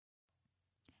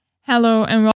Hello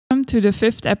and welcome to the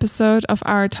 5th episode of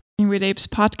our Talking with Apes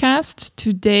podcast.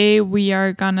 Today we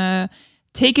are gonna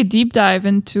take a deep dive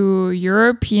into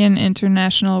European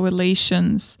international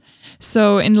relations.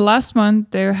 So in the last month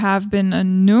there have been a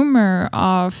number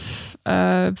of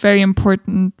very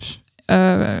important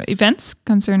events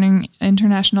concerning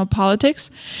international politics.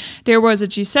 There was a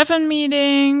G7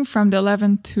 meeting from the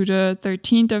 11th to the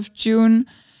 13th of June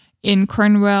in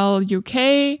Cornwall,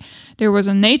 UK. There was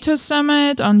a NATO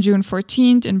summit on June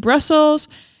 14th in Brussels.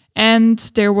 And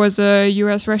there was a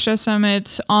US-Russia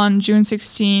summit on June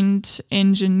 16th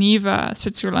in Geneva,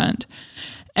 Switzerland.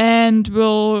 And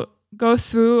we'll go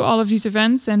through all of these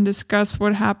events and discuss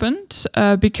what happened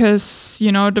because,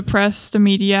 the press, the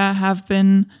media have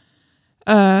been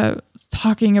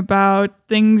talking about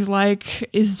things like,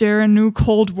 is there a new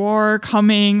Cold War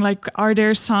coming? Like, are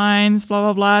there signs?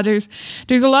 Blah, blah, blah.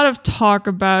 There's a lot of talk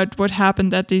about what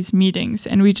happened at these meetings.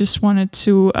 And we just wanted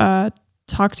to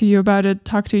talk to you about it,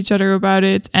 talk to each other about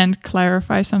it, and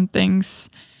clarify some things.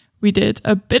 We did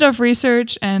a bit of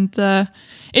research and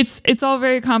it's all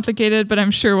very complicated, but I'm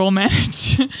sure we'll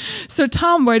manage. So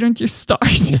Tom, why don't you start?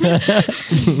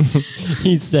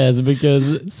 He says,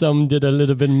 because some did a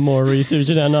little bit more research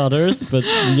than others, but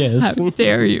yes. How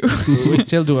dare you? We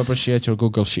still do appreciate your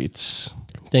Google Sheets.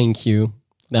 Thank you.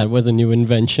 That was a new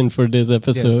invention for this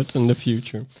episode in the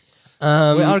future. We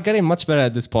are getting much better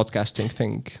at this podcasting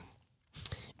thing.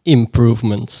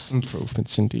 Improvements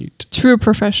Indeed. True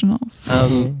professionals.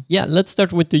 Yeah, let's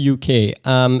start with the UK.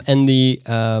 And the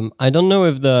I don't know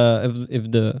if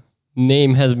the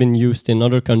name has been used in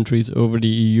other countries over the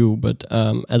EU, but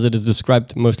as it is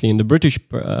described mostly in the British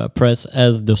press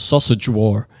as the sausage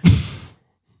war.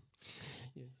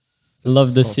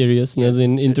 Love the seriousness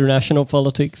in international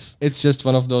politics. It's just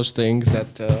one of those things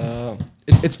that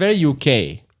it's very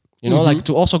UK. Like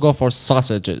to also go for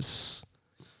sausages.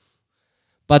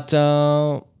 But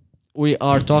we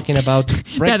are talking about...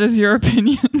 That is your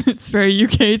opinion. It's very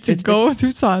UK to go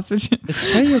to sausages.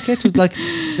 It's very UK to like...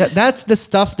 That's the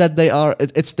stuff that they are...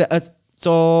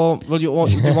 So, well, you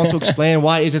want to explain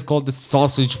why is it called the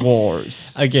sausage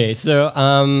wars? Okay, so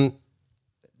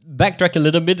backtrack a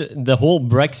little bit. The whole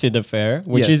Brexit affair,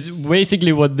 which is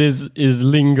basically what this is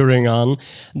lingering on.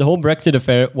 The whole Brexit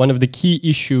affair, one of the key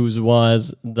issues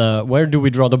was where do we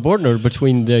draw the border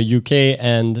between the UK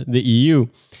and the EU?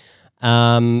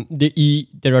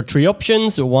 There are three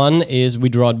options. One is we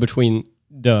draw it between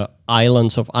the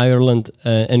islands of Ireland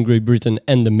and Great Britain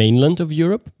and the mainland of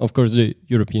Europe. Of course, the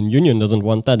European Union doesn't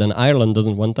want that, and Ireland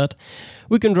doesn't want that.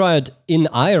 We can draw it in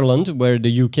Ireland, where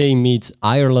the UK meets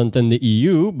Ireland and the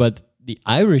EU, but the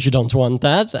Irish don't want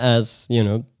that, as,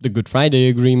 the Good Friday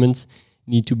agreements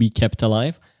need to be kept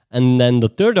alive. And then the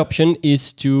third option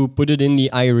is to put it in the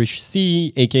Irish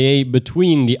Sea, aka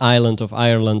between the island of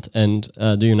Ireland and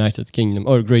the United Kingdom,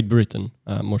 or Great Britain,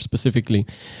 more specifically.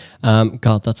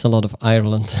 God, that's a lot of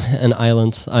Ireland and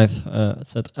islands, I've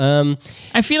said.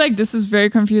 I feel like this is very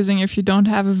confusing if you don't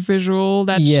have a visual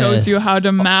that shows you how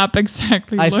the map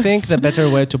exactly looks. I think the better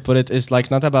way to put it is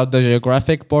like not about the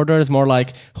geographic borders, more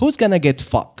like who's gonna get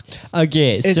fucked.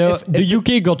 Okay, so the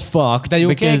UK got fucked. The UK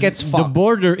because gets fucked. The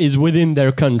border is within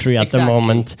their country at the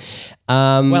moment.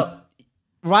 Well,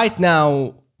 right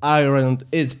now Ireland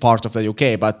is part of the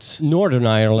UK, but Northern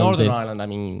Ireland I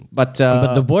mean, but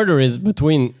the border is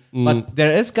between. But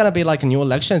there is gonna be like new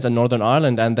elections in Northern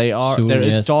Ireland, and Soon, there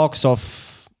is talks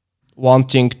of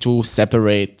wanting to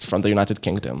separate from the United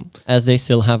Kingdom, as they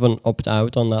still have an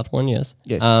opt-out on that one. Yes.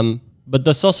 But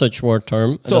the sausage war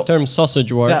term, the term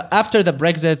sausage war. After the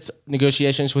Brexit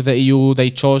negotiations with the EU, they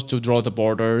chose to draw the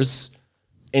borders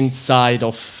inside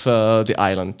of the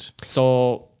island.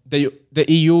 So the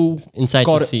EU inside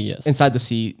the sea, yes. Inside the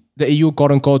sea, the EU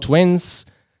quote unquote wins.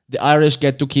 The Irish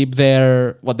get to keep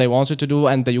what they wanted to do,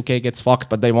 and the UK gets fucked.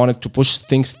 But they wanted to push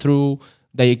things through.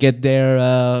 They get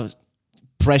their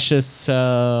precious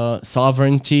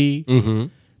sovereignty. Mm-hmm.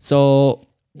 So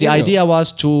the idea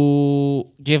was to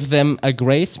give them a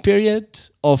grace period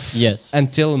of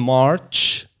until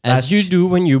March. As you do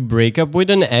when you break up with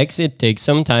an ex, it takes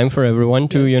some time for everyone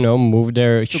to, move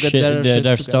their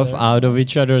their stuff out of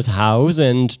each other's house,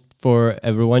 and for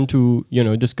everyone to,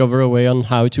 discover a way on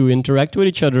how to interact with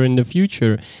each other in the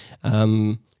future.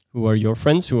 Who are your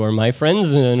friends? Who are my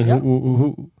friends?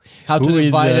 And how to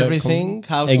divide everything?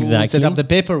 How to set up the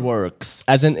paperwork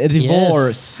as in a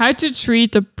divorce? How to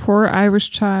treat a poor Irish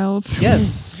child?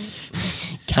 Yes,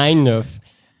 kind of.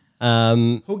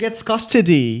 Who gets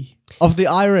custody of the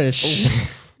Irish?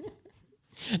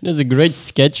 There's a great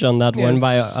sketch on that one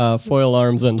by Foil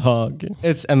Arms and Hog.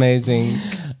 It's amazing.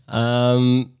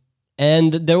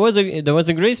 And there was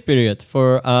a grace period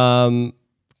for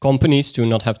companies to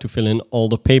not have to fill in all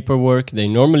the paperwork they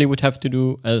normally would have to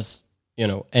do, as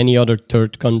any other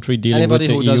third country dealing Anybody with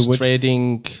the who EU does would.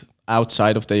 trading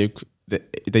outside of the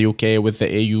UK with the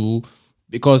EU,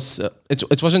 because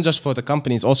it wasn't just for the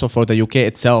companies, also for the UK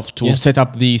itself to Yes. set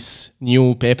up these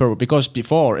new paper. Because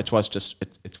before it was just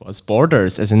it was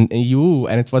borders as in EU,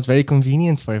 and it was very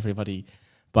convenient for everybody.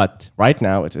 But right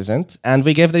now it isn't, and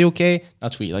we gave the UK,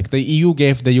 not we, like the EU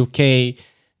gave the UK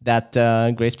that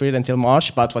grace period until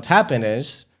March. But what happened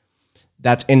is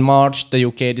that in March the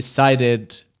UK decided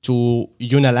to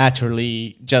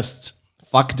unilaterally just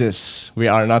fuck this.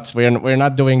 We're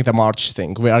not doing the March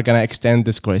thing. We are gonna extend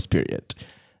this grace period,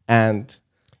 and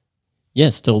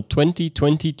Yes, till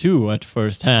 2022 at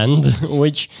first hand,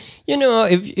 which,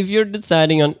 if you're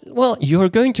deciding on, well, you're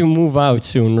going to move out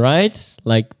soon, right?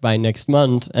 Like by next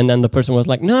month. And then the person was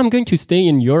like, no, I'm going to stay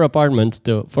in your apartment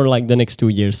still for like the next 2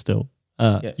 years still,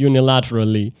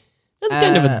 unilaterally. That's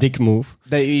kind of a dick move.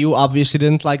 the EU obviously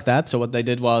didn't like that. So what they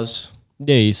did was,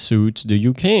 They sued the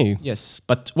UK. yes,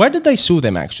 but where did they sue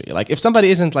them actually? Like if somebody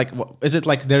isn't like, is it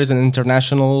like there is an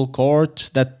international court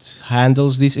that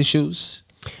handles these issues?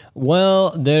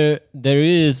 Well, there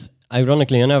is,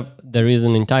 ironically enough, there is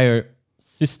an entire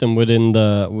system within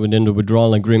the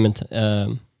withdrawal agreement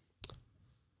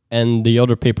and the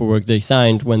other paperwork they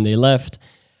signed when they left.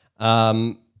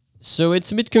 So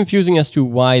it's a bit confusing as to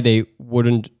why they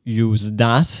wouldn't use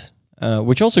that,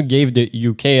 which also gave the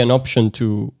UK an option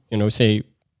to, say,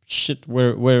 shit,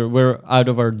 we're out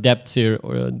of our depths here,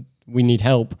 or we need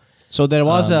help. So there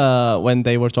was when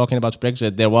they were talking about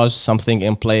Brexit, there was something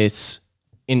in place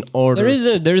in order.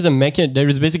 There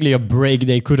is basically a break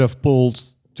they could have pulled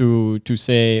to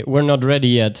say we're not ready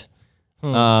yet.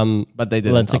 But they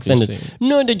didn't. Let's extend it. obviously.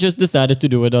 No, they just decided to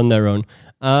do it on their own.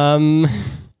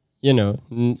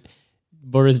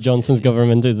 Boris Johnson's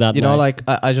government is that. You know, nice.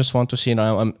 like I just want to see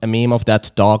a meme of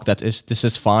that dog that is this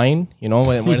is fine.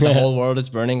 Where the whole world is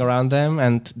burning around them,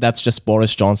 and that's just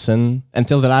Boris Johnson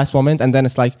until the last moment, and then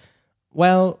it's like,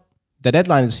 well, the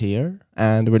deadline is here,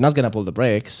 and we're not gonna pull the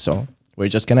brakes, so we're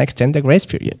just gonna extend the grace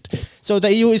period. So the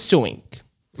EU is suing,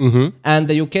 and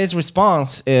the UK's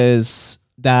response is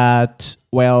that,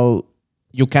 well,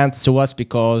 you can't sue us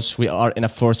because we are in a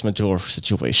force majeure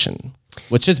situation,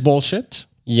 which is bullshit.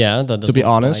 Yeah, that To be doesn't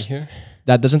apply honest, here.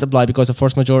 that doesn't apply because a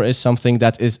force majeure is something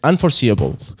that is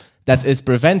unforeseeable, that is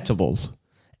preventable.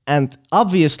 And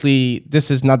obviously, this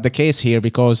is not the case here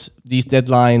because these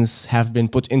deadlines have been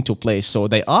put into place. So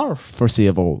they are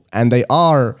foreseeable and they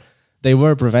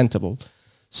were preventable.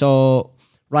 So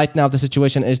right now, the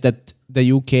situation is that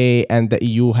the UK and the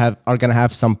EU are going to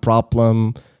have some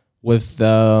problem with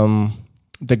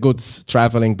the goods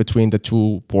traveling between the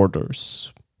two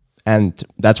borders. And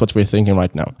that's what we're thinking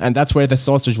right now. And that's where the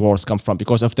sausage wars come from,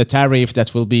 because of the tariff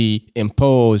that will be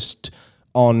imposed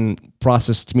on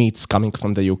processed meats coming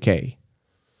from the UK.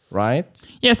 Right?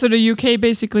 Yeah, so the UK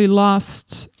basically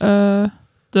lost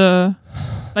the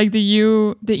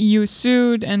EU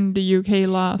sued and the UK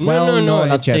lost. Well, no, It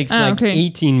not yet. takes Ah, okay.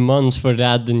 18 months for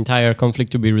that entire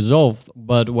conflict to be resolved.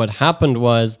 But what happened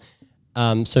was,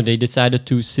 so they decided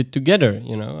to sit together.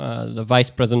 The vice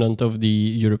president of the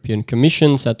European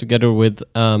Commission sat together with,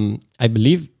 I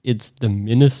believe it's the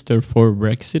minister for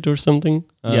Brexit or something.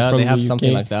 Yeah, from they have the something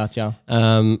UK. like that, yeah.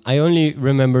 I only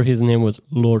remember his name was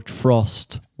Lord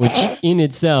Frost, which in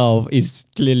itself is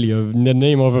clearly the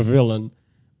name of a villain.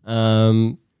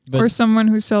 But Or someone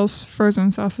who sells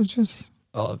frozen sausages.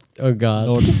 oh God.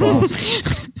 Lord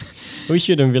Frost. We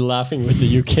shouldn't be laughing with the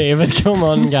UK, but come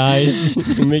on, guys.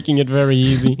 You're making it very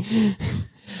easy.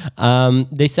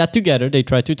 They sat together. They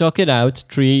tried to talk it out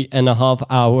 3.5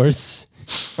 hours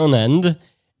on end.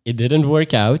 It didn't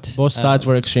work out. Both sides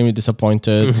were extremely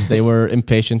disappointed. They were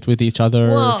impatient with each other.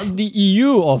 Well, the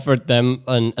EU offered them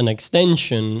an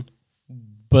extension,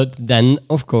 but then,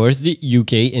 of course, the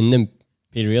UK in the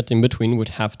period in between would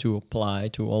have to apply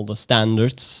to all the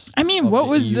standards. I mean, of what the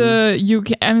was EU. the UK?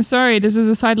 I'm sorry, this is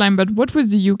a sideline, but what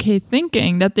was the UK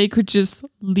thinking? That they could just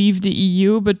leave the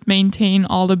EU but maintain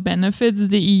all the benefits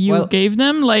the EU Well, gave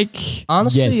them? Like,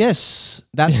 Honestly, Yes.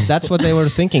 yes. That's what they were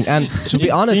thinking. And to be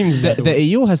It honest, seems that the way.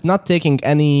 EU has not taken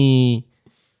any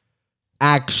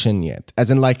action yet, as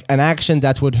in like an action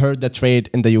that would hurt the trade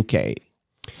in the UK.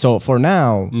 So for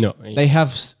now, No.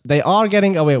 they are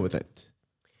getting away with it.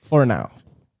 For now.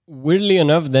 Weirdly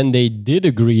enough, then they did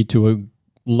agree to a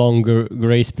longer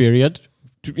grace period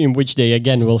in which they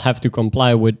again will have to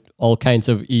comply with all kinds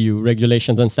of EU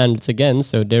regulations and standards again.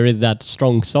 So there is that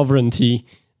strong sovereignty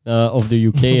of the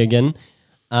UK again.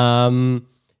 And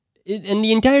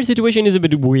the entire situation is a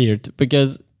bit weird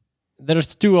because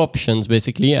there's two options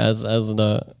basically, as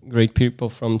the great people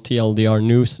from TLDR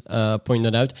News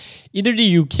pointed out. Either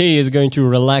the UK is going to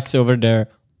relax over their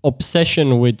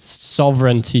obsession with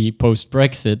sovereignty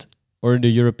post-Brexit, or the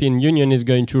European Union is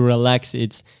going to relax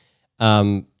its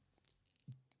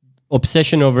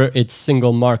obsession over its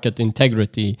single market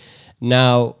integrity.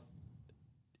 Now,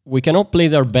 we cannot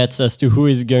place our bets as to who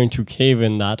is going to cave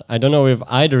in that. I don't know if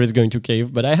either is going to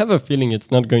cave, but I have a feeling it's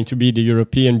not going to be the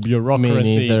European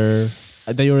bureaucracy. Me neither.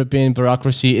 The European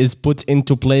bureaucracy is put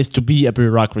into place to be a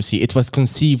bureaucracy. It was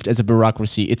conceived as a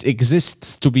bureaucracy. It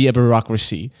exists to be a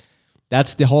bureaucracy.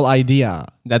 That's the whole idea,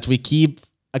 that we keep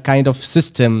a kind of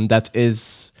system that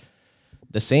is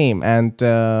the same. And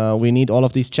we need all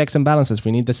of these checks and balances.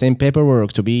 We need the same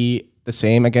paperwork to be the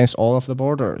same against all of the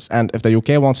borders. And if the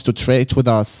UK wants to trade with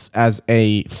us as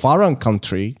a foreign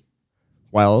country,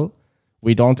 well,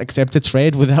 we don't accept a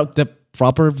trade without the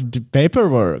proper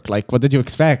paperwork. Like, what did you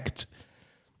expect?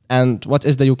 And what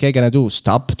is the UK gonna do?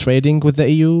 Stop trading with the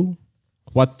EU?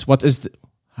 What is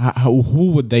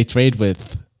who would they trade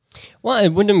with? Well, it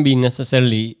wouldn't be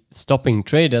necessarily stopping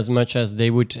trade as much as they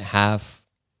would have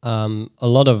a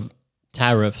lot of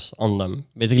tariffs on them.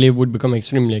 Basically, it would become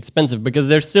extremely expensive because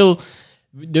we're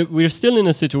still in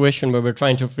a situation where we're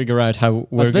trying to figure out how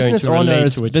we're going to relate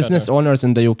to each business other. owners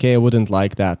in the UK wouldn't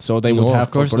like that, so they would have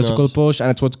a political push, and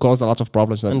it would cause a lot of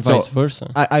problems. And vice versa.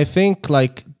 I think,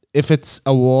 like, if it's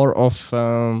a war of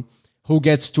who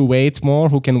gets to wait more,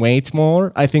 who can wait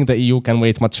more, I think the EU can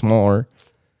wait much more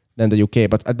than the UK.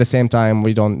 But at the same time,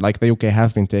 we don't, like, the UK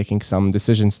have been taking some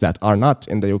decisions that are not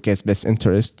in the UK's best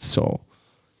interest, so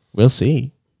we'll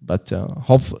see. But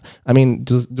hopefully, I mean,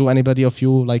 do anybody of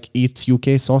you like eat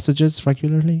UK sausages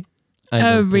regularly?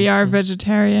 We are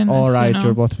vegetarian. All right, you know.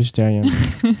 you're both vegetarian.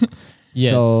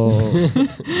 Yes. So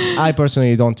I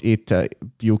personally don't eat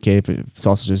UK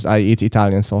sausages. I eat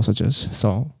Italian sausages.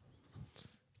 So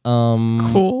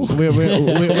cool. we're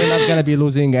not gonna be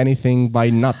losing anything by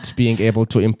not being able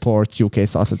to import UK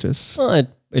sausages. Well,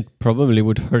 it probably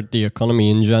would hurt the economy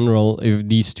in general if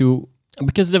these two,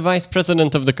 because the vice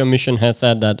president of the commission has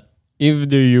said that if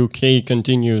the UK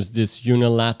continues this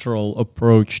unilateral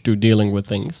approach to dealing with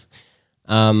things,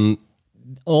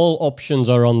 all options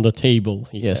are on the table,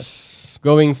 he says.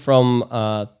 Going from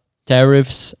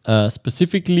tariffs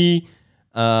specifically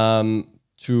to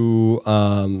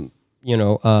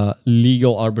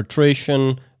legal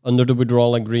arbitration under the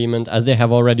withdrawal agreement, as they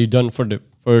have already done for the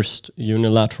first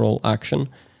unilateral action,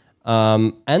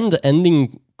 and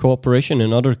ending cooperation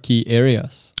in other key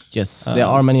areas. Yes, there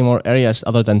are many more areas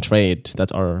other than trade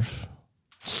that are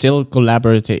still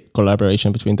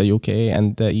collaboration between the UK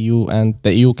and the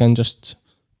EU can just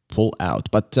pull out.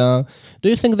 But do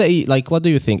you think what do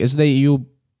you think? Is the EU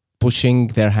pushing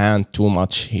their hand too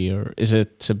much here? Is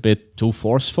it a bit too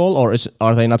forceful, or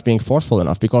are they not being forceful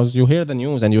enough? Because you hear the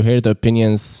news and you hear the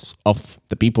opinions of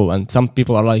the people, and some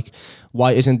people are like,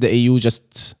 why isn't the EU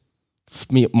just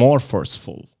more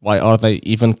forceful? Why are they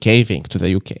even caving to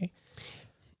the UK?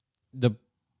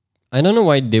 I don't know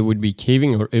why they would be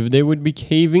caving, or if they would be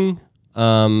caving.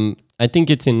 I think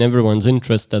it's in everyone's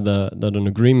interest that an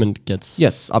agreement gets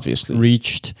obviously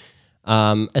reached,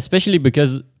 especially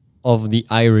because of the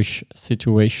Irish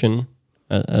situation,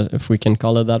 if we can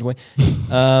call it that way.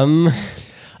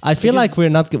 I feel like we're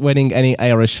not winning any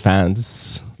Irish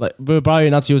fans. Like, we're probably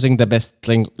not using the best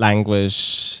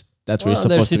language that we're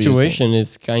supposed to be using. Their situation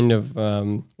is kind of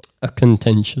a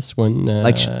contentious one.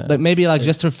 Maybe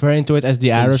just referring to it as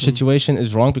the Irish situation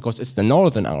is wrong because it's the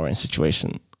Northern Ireland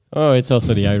situation. Oh, it's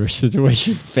also the Irish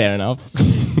situation. Fair enough.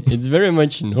 It's very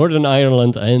much Northern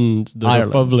Ireland and the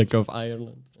Republic of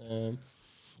Ireland.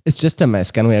 It's just a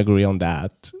mess. Can we agree on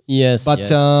that? Yes. But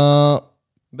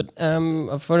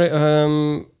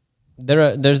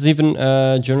there's even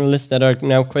journalists that are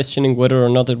now questioning whether or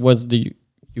not it was the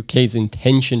UK's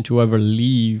intention to ever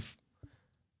leave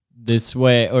this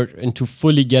way and to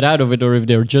fully get out of it, or if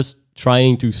they're just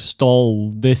trying to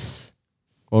stall this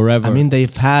forever. I mean,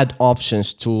 they've had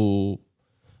options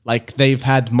they've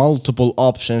had multiple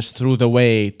options through the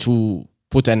way to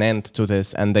put an end to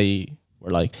this, and they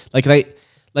were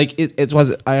it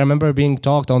was. I remember being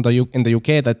talked in the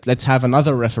UK that let's have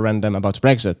another referendum about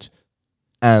Brexit,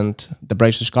 and the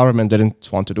British government didn't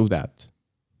want to do that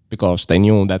because they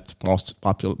knew that most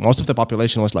of the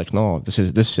population was like, no, this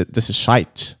is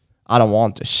shite. I don't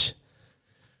want this.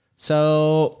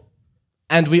 So,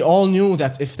 and we all knew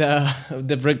that if the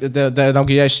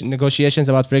negotiations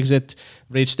about Brexit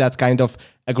reached that kind of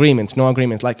no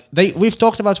agreement, we've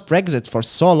talked about Brexit for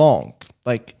so long.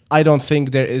 I don't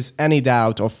think there is any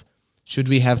doubt of should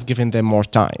we have given them more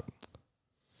time.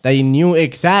 They knew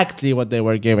exactly what they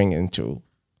were getting into.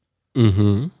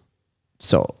 Mm-hmm.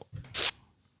 So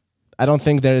I don't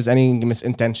think there is any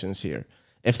misintentions here.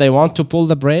 If they want to pull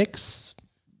the brakes,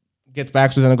 get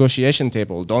back to the negotiation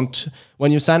table.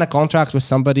 When you sign a contract with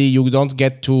somebody, you don't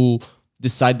get to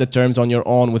decide the terms on your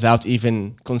own without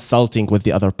even consulting with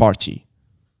the other party.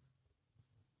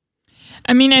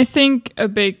 I mean, I think a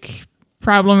big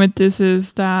problem with this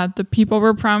is that the people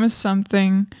were promised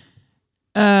something.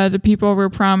 The people were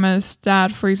promised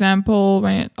that, for example,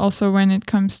 when it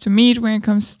comes to meat, when it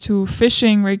comes to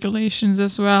fishing regulations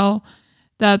as well,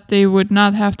 that they would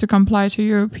not have to comply to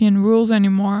European rules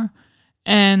anymore.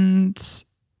 And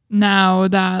now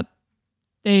that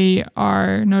they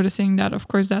are noticing that, of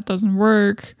course, that doesn't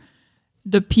work,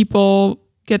 the people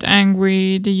get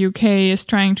angry. The UK is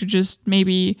trying to just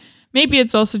maybe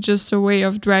it's also just a way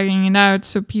of dragging it out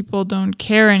so people don't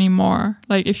care anymore.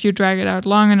 Like if you drag it out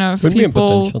long enough, Could people,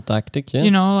 be a potential tactic, yes.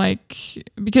 you know, like,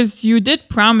 because you did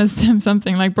promise them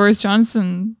something, like Boris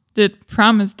Johnson did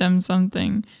promise them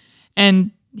something,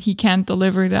 and he can't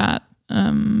deliver that,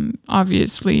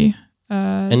 obviously.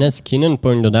 And as Keenan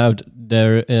pointed out,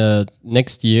 there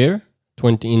next year,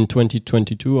 in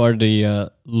 2022, are the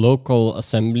local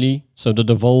assembly, so the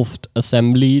devolved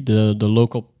assembly, the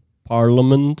local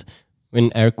parliament, in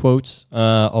air quotes,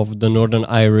 of the Northern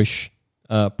Irish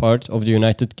part of the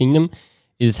United Kingdom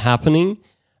is happening,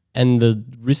 and the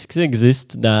risks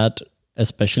exist that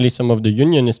especially some of the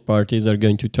unionist parties are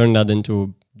going to turn that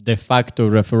into de facto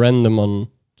referendum on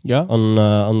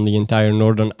the entire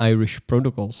Northern Irish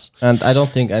protocols. And I don't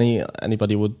think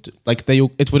anybody would like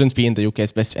it wouldn't be in the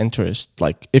UK's best interest.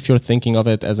 Like if you're thinking of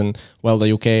it as in, well,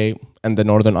 the UK and the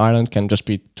Northern Ireland can just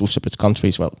be two separate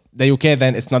countries. Well, the UK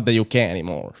then it's not the UK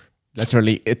anymore.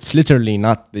 It's literally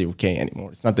not the UK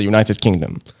anymore. It's not the United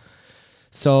Kingdom.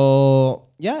 So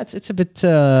yeah, it's a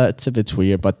bit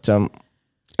weird. But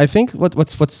I think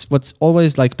what's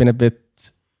always like been a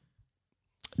bit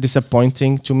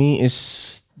disappointing to me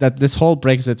is that this whole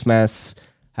Brexit mess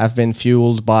have been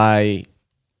fueled by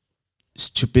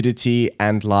stupidity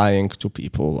and lying to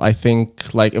people. I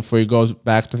think like if we go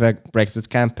back to the Brexit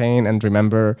campaign and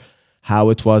remember how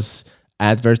it was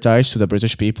advertised to the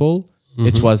British people,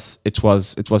 it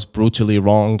was brutally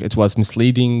wrong. It was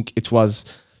misleading. It was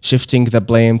shifting the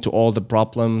blame to all the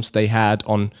problems they had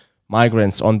on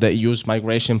migrants, on the EU's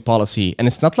migration policy. And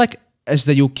it's not like as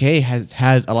the UK has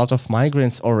had a lot of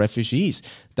migrants or refugees.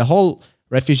 The whole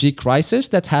refugee crisis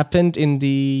that happened in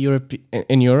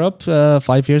Europe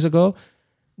 5 years ago,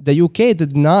 the UK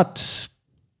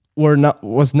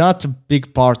was not a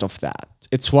big part of that.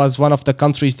 It was one of the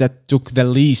countries that took the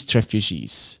least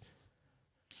refugees.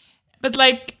 But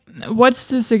like, what's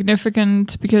the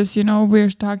significance? Because, you know, we're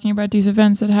talking about these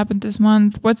events that happened this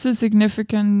month. What's the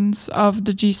significance of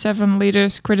the G7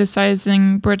 leaders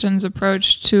criticizing Britain's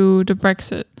approach to the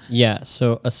Brexit? Yeah,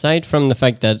 so aside from the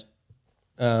fact that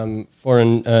the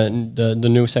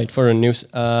news site Foreign News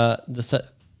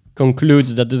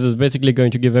concludes that this is basically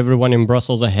going to give everyone in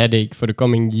Brussels a headache for the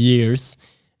coming years,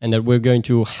 and that we're going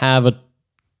to have a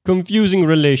confusing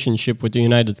relationship with the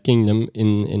United Kingdom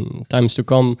in times to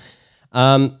come.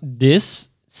 This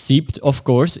seeped, of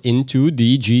course, into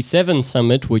the G7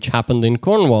 summit, which happened in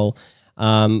Cornwall.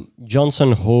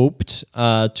 Johnson hoped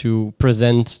to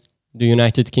present the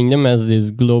United Kingdom as this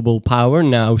global power,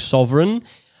 now sovereign,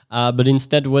 but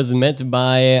instead was met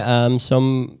by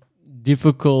some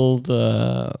difficult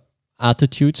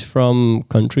attitudes from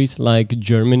countries like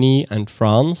Germany and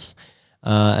France,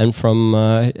 and from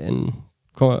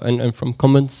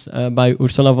comments by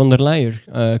Ursula von der Leyen,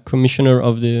 Commissioner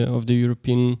of the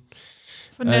European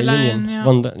Von der Leyen,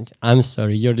 Union. yeah. I'm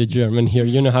sorry, you're the German here.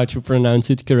 You know how to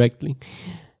pronounce it correctly.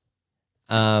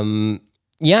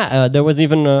 There was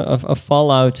even a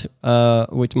fallout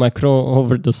with Macron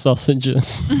over the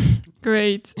sausages.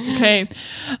 Great. Okay.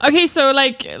 So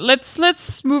like,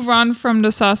 let's move on from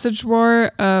the sausage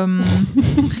war.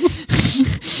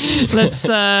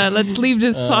 Let's leave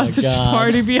this sausage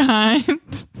party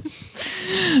behind.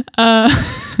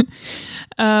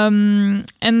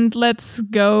 And let's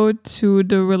go to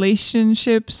the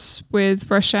relationships with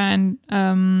Russia and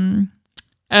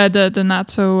the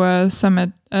NATO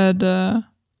summit.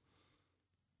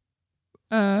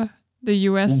 The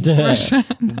US, Russia.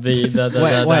 The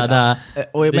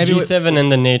G7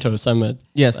 and the NATO summit.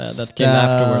 Yes, that came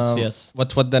afterwards. Yes.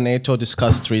 What the NATO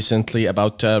discussed recently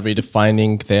about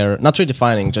redefining their, not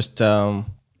redefining, just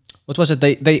what was it?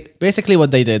 They basically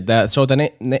what they did. So the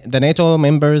NATO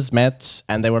members met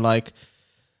and they were like,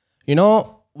 you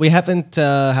know, we haven't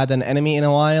had an enemy in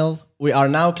a while. we are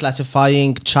now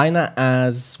classifying China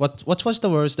as what was the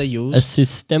words they used? A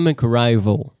systemic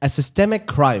rival. A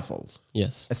systemic rival.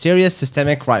 Yes. A serious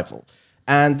systemic rival.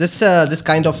 And this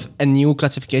kind of a new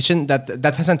classification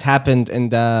that hasn't happened in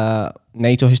the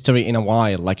NATO history in a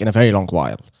while, like in a very long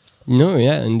while. No,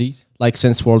 yeah, indeed. Like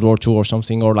since World War II or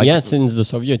something, or like Yeah, since the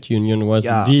Soviet Union was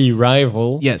Yeah. the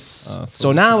rival. yes. for So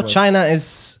the now Soviet- China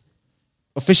is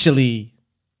officially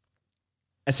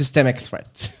a systemic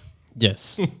threat.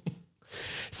 Yes.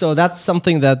 So that's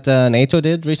something that NATO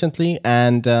did recently,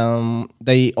 and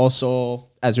they also,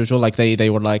 as usual, like they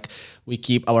were like, we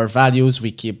keep our values,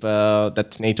 we keep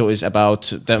that NATO is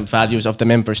about the values of the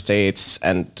member states,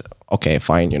 and okay,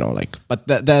 fine, like, but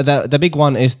the big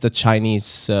one is the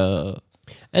Chinese.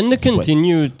 And the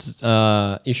continued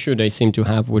issue they seem to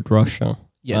have with Russia.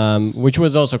 Yes. Which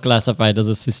was also classified as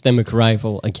a systemic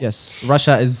rival again. Yes,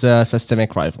 Russia is a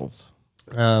systemic rival.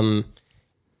 And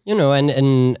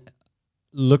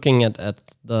looking at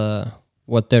the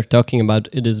what they're talking about,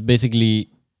 it is basically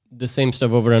the same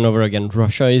stuff over and over again.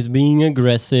 Russia is being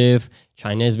aggressive.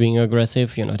 China is being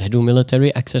aggressive. They do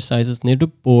military exercises near the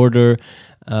border.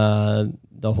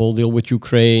 The whole deal with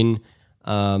Ukraine.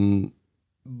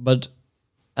 But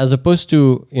as opposed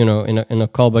to, in a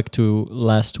callback to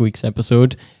last week's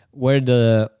episode, where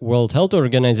the World Health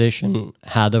Organization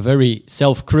had a very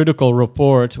self-critical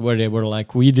report where they were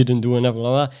like, we didn't do enough,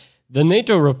 blah, blah. The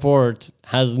NATO report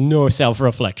has no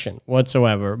self-reflection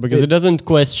whatsoever because it doesn't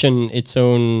question its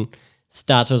own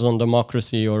status on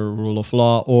democracy or rule of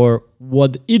law or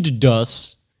what it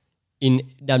does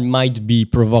that might be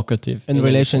provocative. In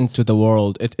relation to the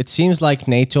world, it seems like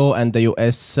NATO and the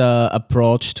US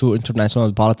approach to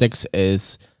international politics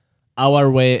is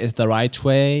our way is the right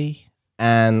way,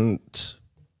 and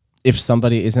if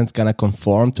somebody isn't going to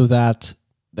conform to that,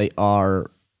 they are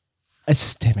a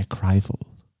systemic rival.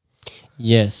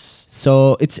 Yes.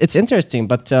 So it's interesting,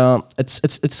 but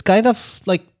it's kind of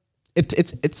like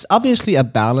it's obviously a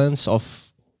balance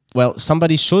of, well,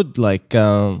 somebody should like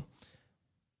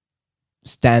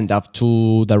stand up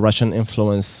to the Russian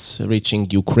influence reaching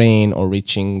Ukraine or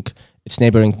reaching its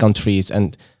neighboring countries.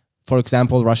 And for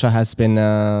example, Russia has been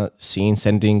seen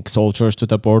sending soldiers to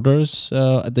the borders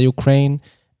at the Ukraine,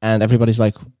 and everybody's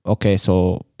like, okay,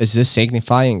 so is this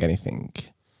signifying anything?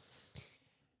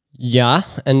 Yeah,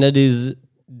 and that is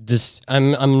this.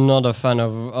 I'm not a fan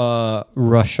of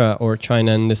Russia or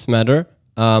China in this matter,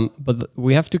 but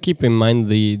we have to keep in mind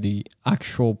the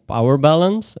actual power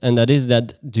balance, and that is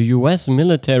that the U.S.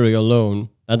 military alone,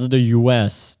 that's the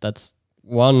U.S., that's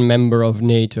one member of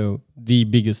NATO, the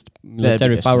biggest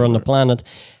military power on the planet,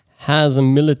 has a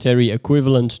military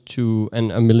equivalent to,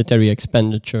 and a military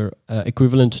expenditure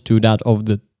equivalent to that of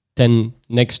the 10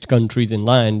 next countries in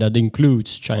line. That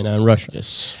includes China and Russia.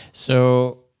 Yes.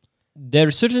 So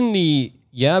there's certainly,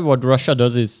 what Russia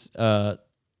does is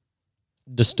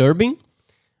disturbing.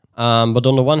 But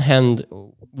on the one hand,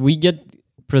 we get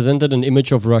presented an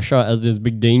image of Russia as this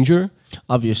big danger.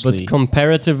 Obviously. But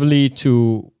comparatively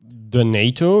to the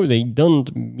NATO, they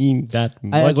don't mean that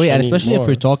much. I agree, and especially if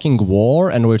we're talking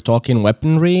war and we're talking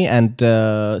weaponry and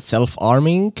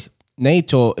self-arming,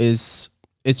 NATO is...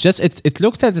 It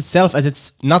looks at itself as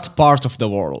it's not part of the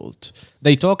world.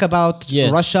 They talk about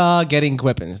Russia getting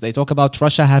weapons. They talk about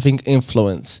Russia having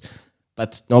influence.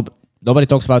 But nobody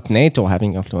talks about NATO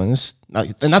having influence.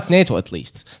 Not NATO, at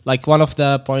least. Like one of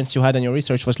the points you had in your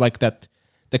research was like that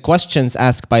the questions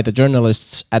asked by the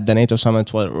journalists at the NATO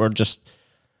summit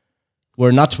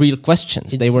were not real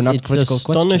questions. They were not critical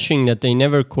questions. It's astonishing that they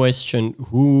never question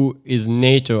who is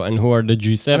NATO and who are the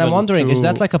G7. And I'm wondering, is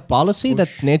that like a policy that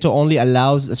NATO only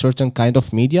allows a certain kind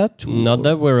of media to... Not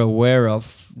that we're aware of.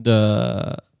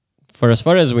 For as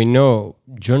far as we know,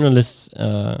 journalists,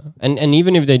 and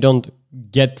even if they don't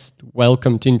get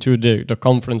welcomed into the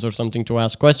conference or something to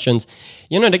ask questions,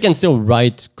 they can still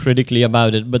write critically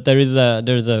about it. But there's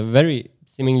a very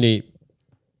seemingly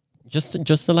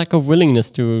just a lack of willingness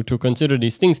to consider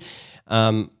these things.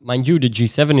 Mind you, the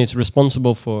G7 is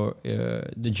responsible for,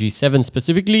 the G7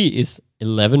 specifically is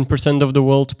 11% of the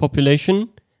world population.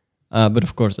 But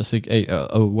of course,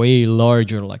 a way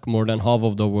larger, like more than half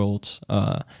of the world's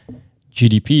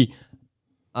GDP.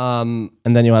 And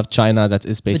then you have China that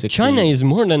is basically... But China is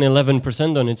more than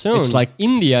 11% on its own. It's like...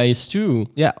 India is too.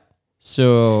 Yeah.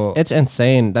 So... It's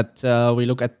insane that we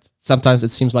look at... Sometimes it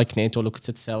seems like NATO looks at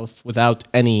itself without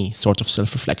any sort of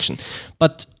self-reflection.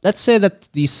 But let's say that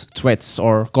these threats,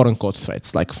 or quote-unquote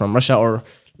threats, like from Russia, or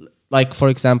like, for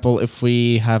example, if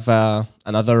we have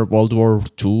another World War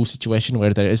II situation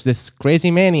where there is this crazy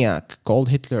maniac called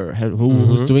Hitler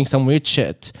who's doing some weird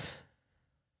shit,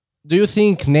 do you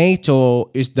think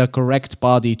NATO is the correct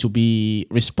body to be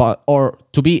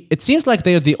it seems like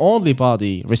they're the only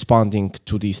body responding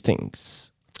to these things.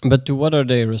 But to what are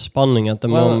they responding at the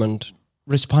moment?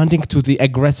 Responding to the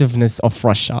aggressiveness of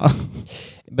Russia.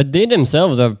 But they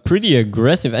themselves are pretty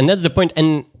aggressive, and that's the point.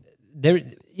 And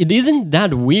it isn't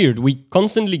that weird. We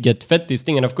constantly get fed this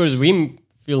thing, and of course we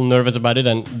feel nervous about it,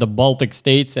 and the Baltic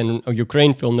states and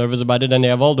Ukraine feel nervous about it, and they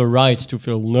have all the rights to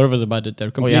feel nervous about it.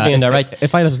 They're completely in their right.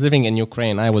 If I was living in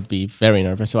Ukraine, I would be very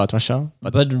nervous about Russia.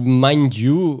 But mind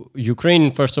you,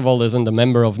 Ukraine, first of all, isn't a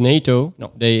member of NATO.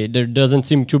 No. There doesn't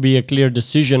seem to be a clear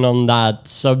decision on that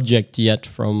subject yet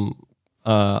from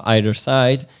either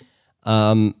side.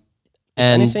 And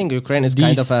anything, Ukraine is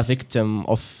kind of a victim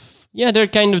of they're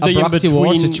kind of a the proxy war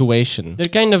in-between situation.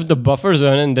 They're kind of the buffer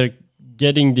zone, and they're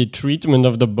getting the treatment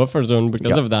of the buffer zone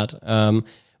because of that.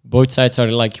 Both sides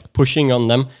are like pushing on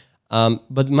them.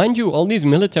 But mind you, all these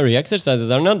military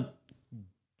exercises are not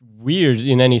weird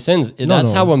in any sense.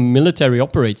 That's how a military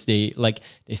operates. They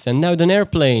send out an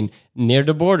airplane near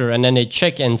the border, and then they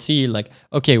check and see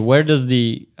okay, where does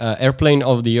the airplane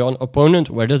of the opponent,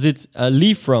 where does it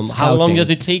leave from? Scouting. How long does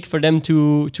it take for them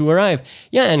to arrive?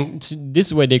 Yeah, and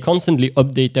this way they constantly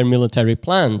update their military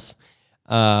plans.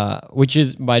 Which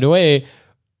is, by the way,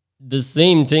 the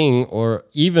same thing or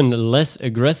even less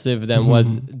aggressive than what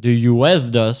the US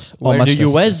does, where the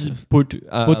US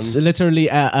puts literally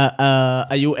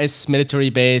a US military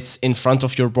base in front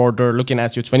of your border looking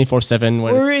at you 24/7.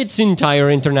 Or its entire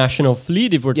international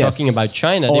fleet, if we're talking about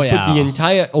China.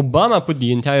 Obama put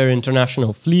the entire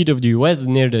international fleet of the US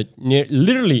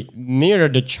literally near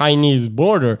the Chinese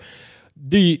border.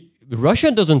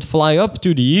 Russia doesn't fly up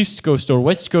to the east coast or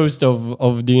west coast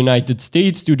of the United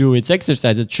States to do its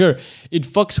exercises. Sure, it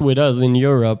fucks with us in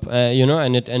Europe,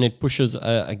 and it pushes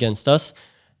against us.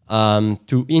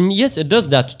 Yes, it does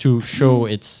that to show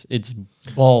its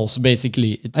balls.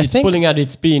 Basically, it's pulling out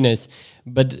its penis,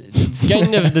 but it's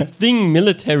kind of the thing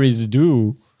militaries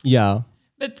do. Yeah,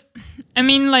 but I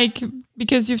mean,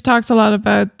 because you've talked a lot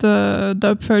about the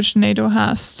approach NATO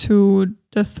has to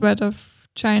the threat of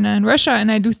China and Russia, and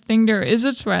I do think there is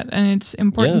a threat, and it's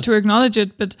important to acknowledge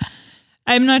it, but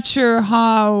I'm not sure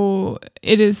how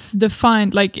it is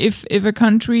defined. If a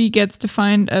country gets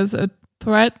defined as a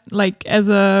threat, as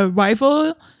a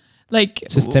rival,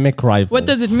 systemic rival, what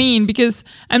does it mean? Because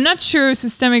I'm not sure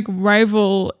systemic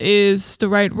rival is the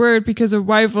right word, because a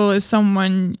rival is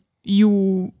someone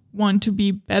you want to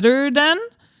be better than,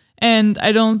 and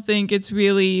I don't think it's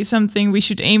really something we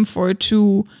should aim for,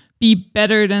 to be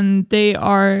better than they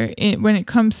are when it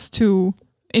comes to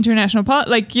international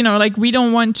politics. We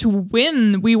don't want to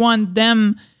win. We want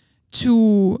them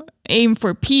to aim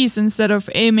for peace instead of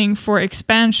aiming for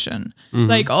expansion.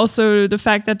 Also the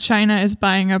fact that China is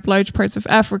buying up large parts of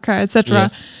Africa, etc.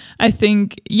 Yes. I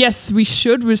think, yes, we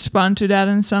should respond to that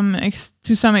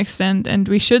to some extent, and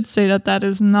we should say that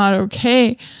is not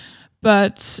okay.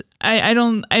 But I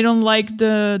don't like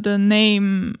the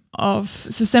name of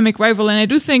systemic rival, and I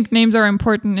do think names are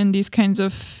important in these kinds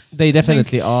of. They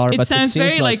definitely things. are. It sounds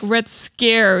very Red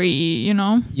Scary,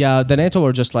 Yeah, the NATO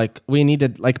were just we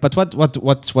needed but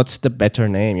what's the better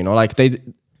name?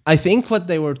 I think what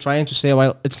they were trying to say,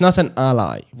 well, it's not an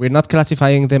ally. We're not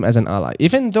classifying them as an ally,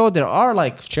 even though there are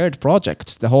shared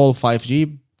projects, the whole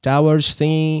 5G towers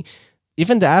thingy,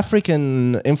 even the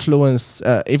African influence,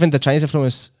 even the Chinese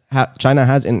influence. China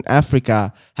has in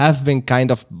Africa have been kind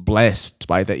of blessed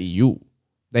by the EU.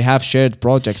 They have shared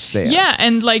projects there. Yeah,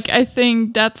 and I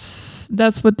think that's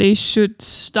what they should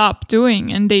stop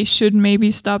doing, and they should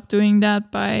maybe stop doing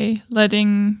that by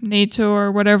letting NATO or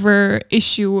whatever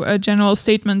issue a general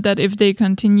statement that if they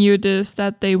continue this,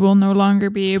 that they will no longer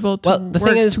be able to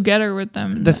work together with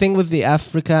them. The thing with the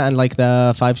Africa and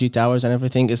the 5G towers and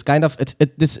everything is kind of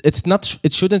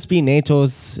it shouldn't be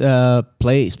NATO's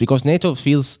place, because NATO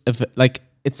feels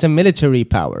it's a military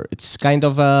power. It's kind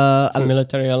of a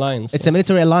military alliance. It's a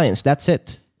military alliance. That's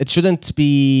it. It shouldn't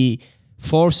be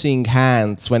forcing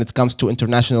hands when it comes to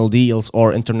international deals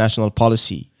or international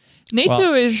policy.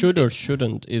 NATO should or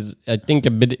shouldn't is, I think,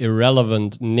 a bit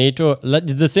irrelevant. NATO,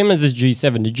 it's the same as the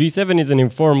G7. The G7 is an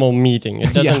informal meeting.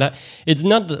 It doesn't. It's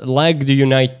not like the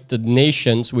United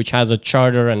Nations, which has a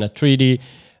charter and a treaty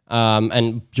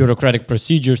and bureaucratic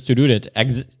procedures to do that.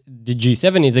 The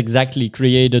G7 is exactly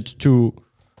created to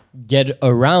get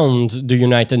around the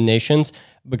United Nations,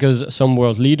 because some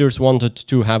world leaders wanted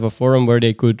to have a forum where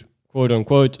they could, quote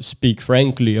unquote, speak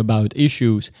frankly about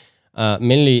issues.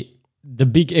 Mainly the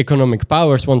big economic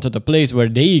powers wanted a place where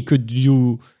they could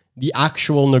do the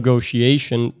actual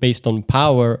negotiation based on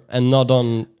power and not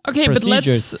on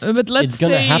procedures. But let's it's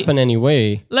gonna happen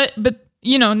anyway. But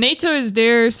NATO is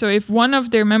there, so if one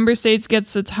of their member states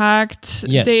gets attacked,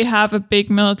 Yes. they have a big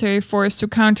military force to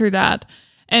counter that.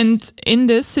 And in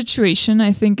this situation,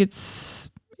 I think it's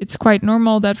quite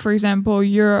normal that, for example,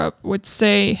 Europe would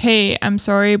say, hey, I'm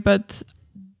sorry, but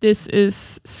this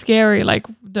is scary, like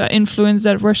the influence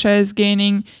that Russia is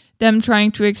gaining, them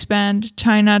trying to expand,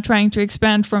 China trying to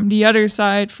expand from the other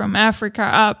side, from Africa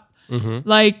up.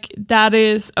 Like that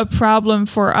is a problem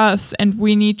for us and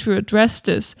we need to address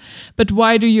this. But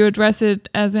why do you address it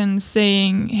as in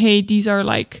saying, hey, these are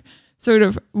like sort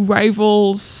of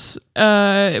rivals,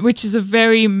 which is a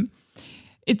very,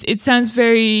 it sounds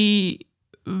very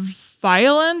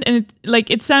violent and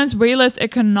it sounds way less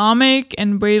economic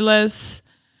and way less.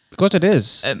 Because it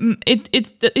is.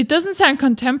 It doesn't sound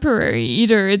contemporary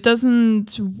either. It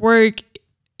doesn't work.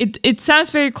 It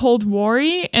sounds very Cold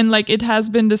War-y, and like it has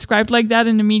been described like that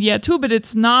in the media too, but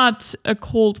it's not a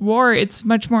Cold War. It's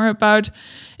much more about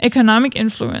economic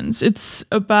influence. It's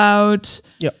about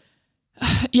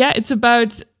it's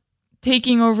about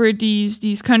taking over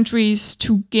these countries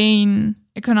to gain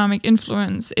economic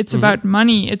influence. It's about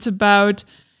money. It's about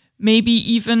maybe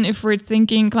even if we're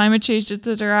thinking climate change,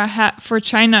 etc., for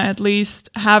China at least,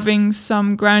 having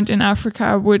some ground in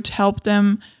Africa would help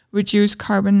them reduce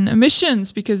carbon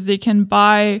emissions because they can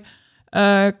buy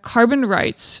carbon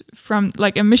rights from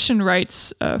emission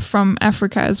rights from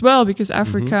Africa as well, because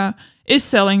Africa is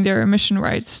selling their emission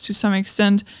rights to some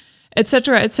extent,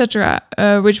 etc.,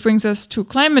 which brings us to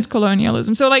climate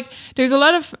colonialism. So there's a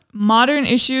lot of modern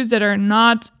issues that are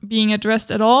not being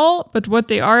addressed at all, but what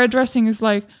they are addressing is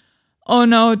oh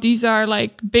no, these are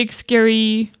big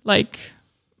scary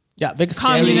big scary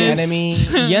communist enemy.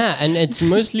 Yeah, and it's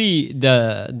mostly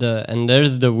the and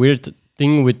there's the weird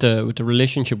thing with the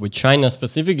relationship with China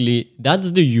specifically.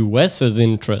 That's the US's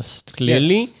interest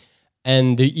clearly, Yes.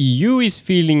 and the EU is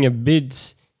feeling a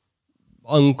bit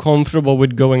uncomfortable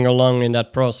with going along in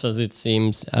that process. It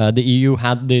seems the EU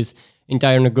had this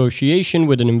entire negotiation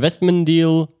with an investment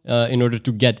deal in order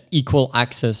to get equal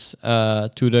access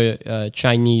to the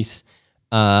Chinese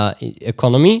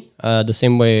economy, the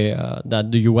same way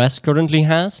that the US currently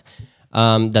has.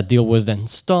 That deal was then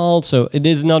stalled, so it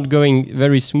is not going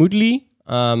very smoothly.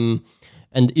 And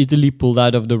Italy pulled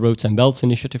out of the Roads and Belts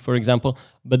Initiative, for example.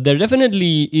 But there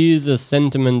definitely is a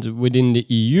sentiment within the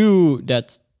EU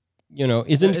that isn't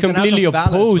It's an completely out of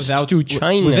balance opposed to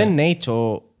China. Within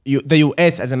NATO, the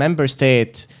US as a member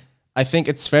state, I think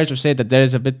it's fair to say that there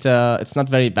is a bit. It's not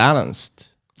very balanced.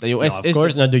 The US No, of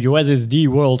course not. The US is the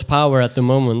world power at the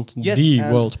moment. Yes, the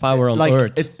and world power on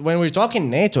Earth. It's, when we're talking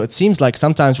NATO, it seems like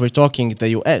sometimes we're talking the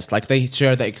US, like they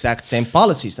share the exact same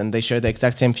policies and they share the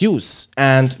exact same views.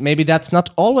 And maybe that's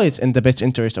not always in the best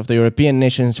interest of the European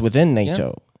nations within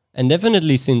NATO. And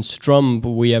definitely since Trump,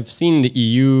 we have seen the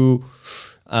EU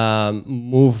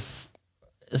move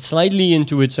slightly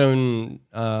into its own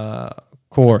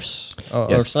course, or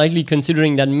Yes. slightly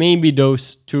considering that maybe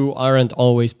those two aren't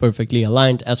always perfectly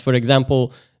aligned. As for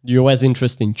example, the US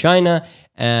interest in China,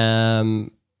 that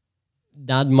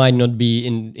might not be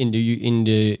in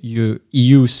the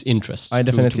EU's interest. I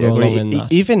definitely to go along agree. in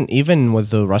that. Even with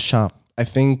the Russia, I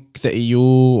think the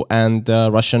EU and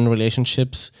Russian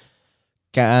relationships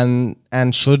can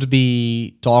and should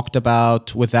be talked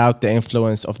about without the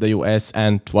influence of the US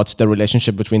and what's the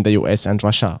relationship between the US and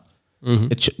Russia.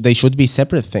 They should be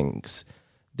separate things.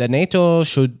 The NATO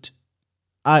should,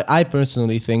 I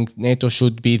personally think NATO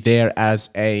should be there as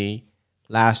a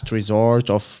last resort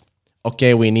of,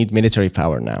 okay, we need military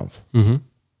power now.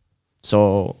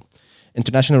 So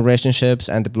international relationships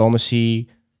and diplomacy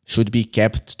should be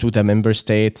kept to the member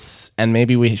states, and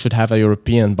maybe we should have a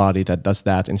European body that does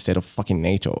that instead of fucking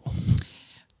NATO.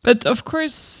 But of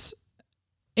course,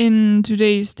 in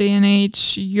today's day and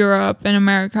age, Europe and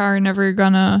America are never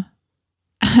gonna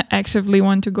actively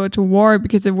want to go to war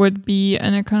because it would be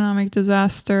an economic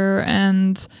disaster,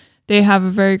 and they have a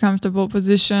very comfortable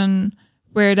position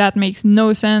where that makes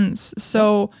no sense.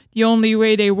 So the only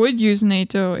way they would use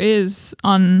NATO is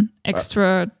on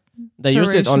extra. They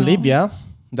used it on Territorial. Libya.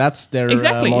 That's their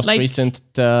Exactly, most recent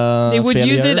They would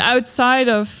use failure. it outside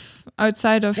of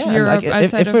Yeah, Europe. and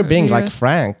outside if we're of being the like US.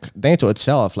 frank, NATO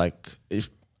itself, if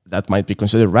that might be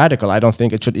considered radical, I don't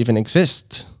think it should even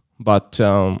exist. But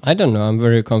I don't know. I'm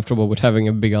very comfortable with having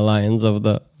a big alliance of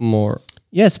the more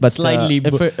yes, but slightly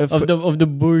if of the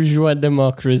bourgeois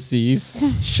democracies.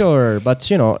 sure, but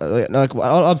like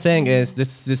all I'm saying is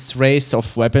this race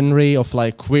of weaponry of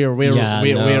like we're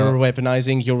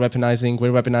weaponizing, you're weaponizing,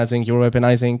 we're weaponizing, you're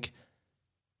weaponizing.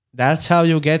 That's how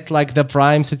you get like the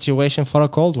prime situation for a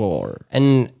Cold War.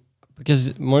 And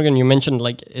because Morgan, you mentioned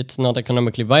like it's not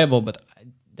economically viable, but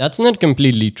that's not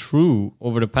completely true.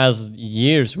 Over the past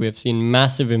years, we have seen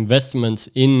massive investments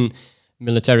in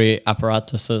military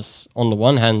apparatuses on the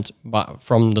one hand, but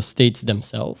from the states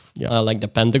themselves, like the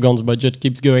Pentagon's budget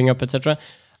keeps going up, etc.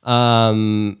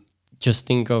 Just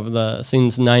think of the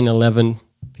since 9/11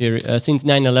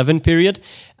 period.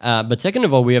 But second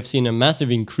of all, we have seen a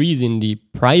massive increase in the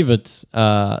private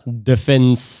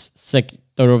defense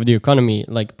sector of the economy.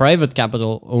 Like private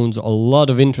capital owns a lot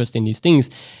of interest in these things.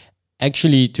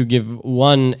 Actually, to give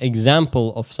one example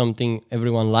of something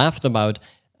everyone laughed about,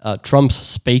 Trump's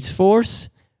Space Force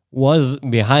was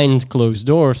behind closed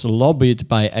doors lobbied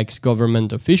by ex-government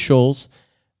officials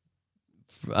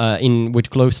with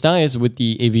close ties with the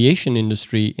aviation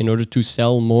industry in order to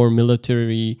sell more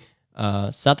military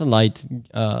satellite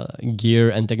gear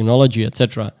and technology,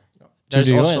 etc.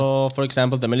 There's also, for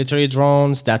example, the military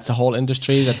drones. That's a whole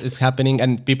industry that is happening,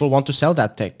 and people want to sell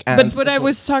that tech. And but what I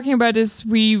was talking about is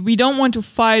we don't want to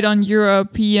fight on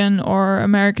European or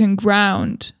American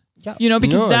ground. Yeah. You know,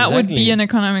 because No, that would be exactly. an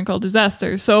economical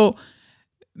disaster. So,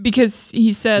 because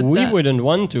he said We that, wouldn't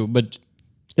want to, but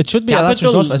it should be a last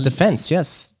Capital- resort as defense. Yes.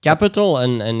 capital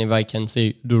and if I can say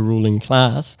the ruling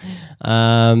class,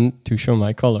 to show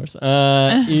my colors,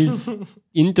 is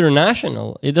international.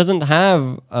 It doesn't have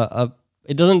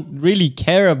it doesn't really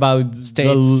care about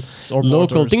States the or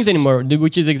local borders. things anymore,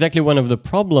 which is exactly one of the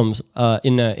problems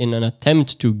in an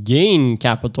attempt to gain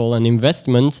capital and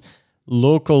investment.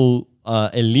 Local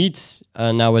elites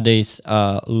nowadays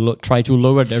try to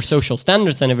lower their social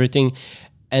standards and everything,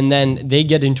 and then they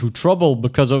get into trouble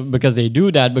because they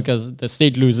do that, because the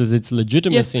state loses its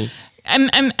legitimacy.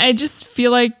 I just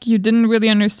feel like you didn't really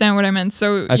understand what I meant. So,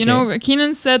 Okay. you know,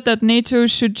 Keenan said that NATO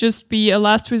should just be a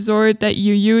last resort that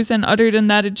you use. And other than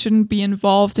that, it shouldn't be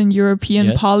involved in European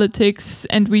Yes. politics.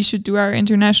 And we should do our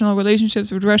international relationships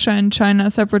with Russia and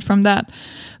China separate from that.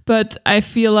 But I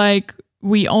feel like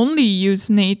we only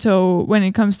use NATO when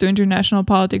it comes to international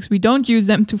politics. We don't use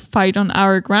them to fight on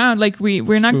our ground. Like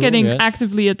we're not True, getting yes.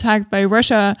 actively attacked by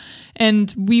Russia,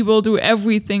 and we will do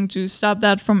everything to stop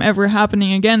that from ever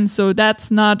happening again. So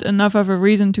that's not enough of a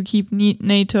reason to keep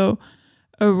NATO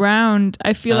around.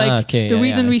 I feel like okay, the yeah,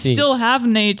 reason I we see. still have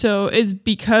NATO is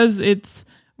because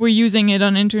we're using it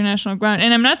on international ground.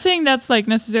 And I'm not saying that's like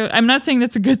necessarily, I'm not saying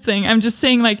that's a good thing. I'm just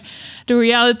saying like the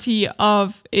reality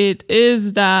of it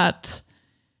is that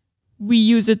we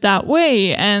use it that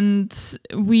way, and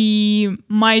we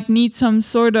might need some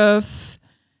sort of,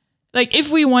 like,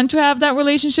 if we want to have that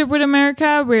relationship with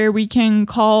America where we can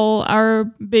call our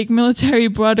big military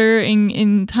brother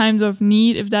in times of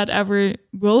need, if that ever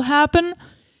will happen,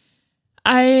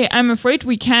 I'm afraid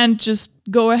we can't just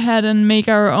go ahead and make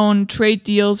our own trade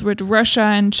deals with Russia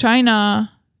and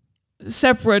China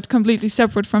completely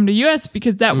separate from the US,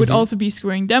 because that would also be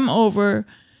screwing them over.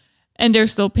 And they're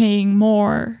still paying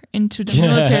more into the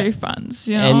military funds,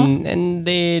 you know? And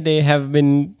they have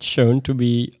been shown to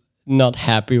be not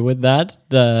happy with that.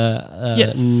 The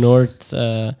Yes. North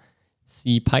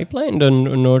Sea pipeline, the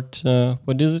North,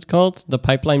 what is it called? The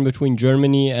pipeline between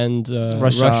Germany and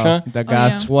Russia. The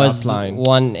gas Was pipeline.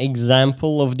 one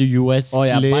example of the US Oh,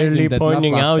 yeah, clearly Biden did not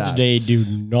pointing love out that. they do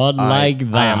not like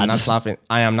that.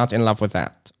 I am not in love with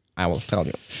that. I will tell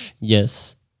you.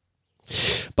 Yes.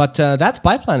 But that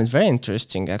pipeline is very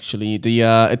interesting, actually.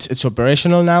 It's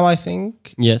operational now, I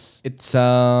think. Yes. It's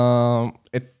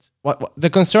what the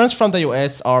concerns from the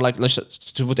US are, like, let's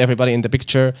just, to put everybody in the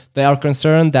picture, they are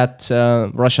concerned that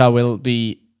Russia will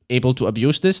be able to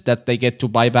abuse this, that they get to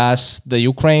bypass the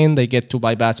Ukraine, they get to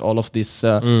bypass all of these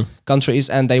countries,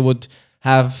 and they would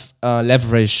have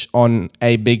leverage on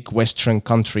a big Western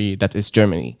country that is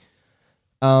Germany.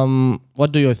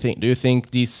 What do you think? Do you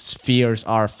think these fears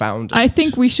are founded? I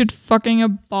think we should fucking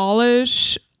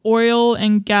abolish oil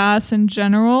and gas in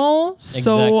general.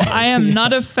 So Exactly. I am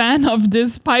not a fan of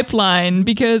this pipeline,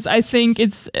 because I think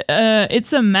it's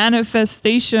a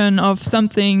manifestation of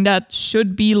something that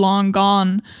should be long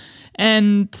gone.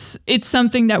 And it's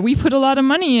something that we put a lot of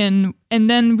money in, and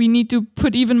then we need to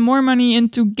put even more money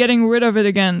into getting rid of it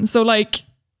again. So like,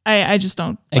 I just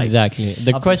don't like. Exactly.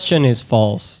 The question is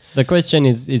false. The question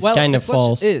is kind of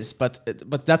false. The question is,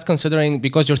 but that's considering,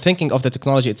 because you're thinking of the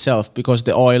technology itself, because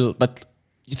the oil, but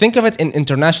you think of it in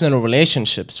international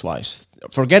relationships wise.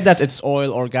 Forget that it's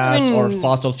oil or gas or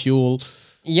fossil fuel.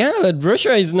 Yeah, but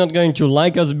Russia is not going to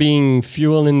like us being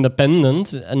fuel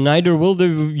independent, and neither will the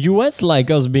US like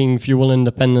us being fuel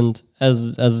independent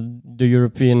as the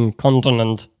European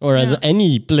continent or as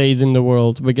any place in the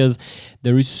world, because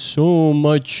there is so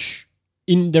much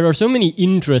there are so many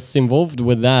interests involved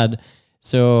with that.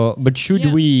 So, but should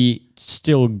we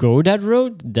still go that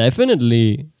road?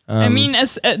 Definitely. I mean,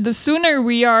 as the sooner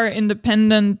we are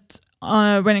independent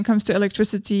when it comes to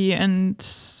electricity and,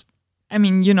 I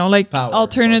mean, like Power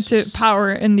alternative sources.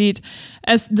 power, indeed.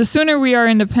 As the sooner we are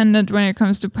independent when it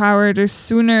comes to power, the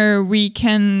sooner we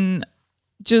can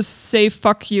just say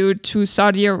fuck you to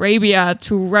Saudi Arabia,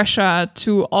 to Russia,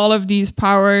 to all of these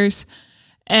powers,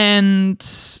 and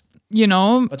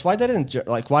But why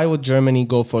why would Germany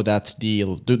go for that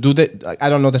deal? Do they? I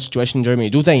don't know the situation in Germany.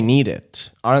 Do they need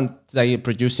it? Aren't they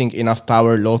producing enough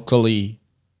power locally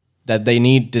that they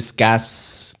need this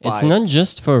gas? It's not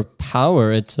just for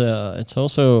power. It's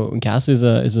also gas is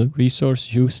a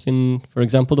resource used in, for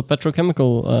example, the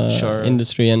petrochemical Sure.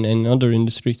 industry and other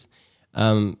industries.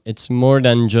 It's more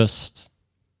than just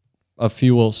a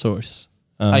fuel source.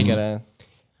 I get it.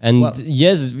 And Well-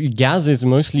 yes, gas is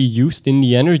mostly used in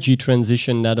the energy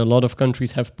transition that a lot of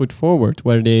countries have put forward,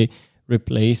 where they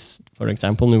replace, for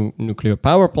example, nuclear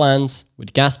power plants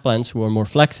with gas plants who are more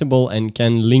flexible and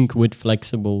can link with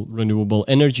flexible renewable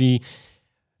energy.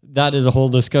 That is a whole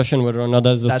discussion whether or not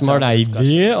that's a That's smart another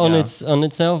idea discussion, on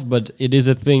itself, but it is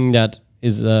a thing that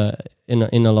is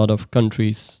in a lot of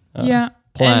countries' yeah.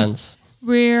 plans.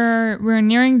 We're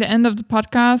nearing the end of the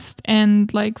podcast,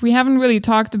 and we haven't really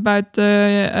talked about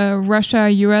the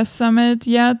Russia-US summit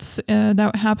yet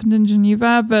that happened in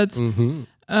Geneva. But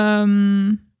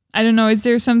I don't know. Is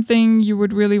there something you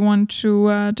would really want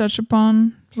to touch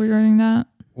upon regarding that?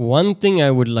 One thing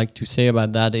I would like to say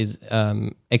about that is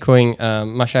echoing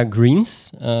Masha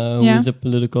Greens, who is a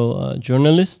political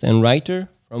journalist and writer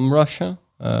from Russia,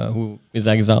 who is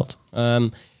exiled.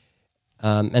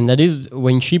 And that is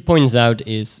when she points out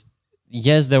is,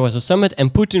 yes, there was a summit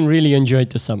and Putin really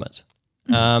enjoyed the summit.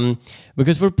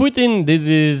 Because for Putin, this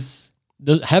is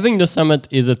having the summit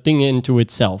is a thing into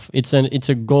itself. It's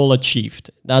a goal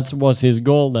achieved. That was his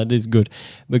goal. That is good.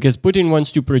 Because Putin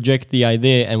wants to project the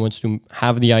idea and wants to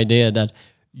have the idea that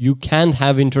you can't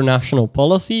have international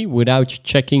policy without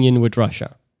checking in with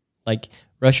Russia.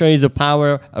 Russia is a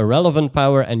power, a relevant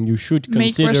power, and you should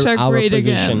Make consider Russia our great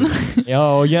position.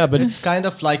 Oh, yeah, but It's kind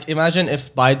of like, imagine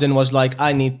if Biden was like,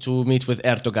 I need to meet with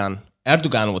Erdogan.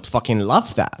 Erdogan would fucking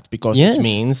love that because Yes. it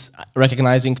means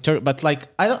recognizing but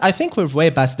I think we're way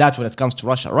past that when it comes to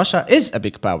Russia. Russia is a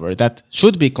big power that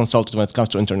should be consulted when it comes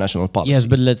to international policy. Yes,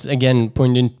 but let's again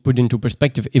put into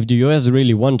perspective. If the US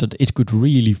really wanted, it could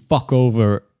really fuck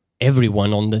over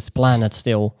everyone on this planet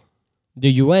still.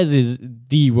 The US is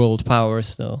the world power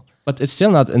still. But it's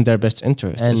still not in their best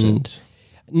interest, is And it?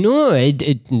 no,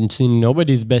 it's in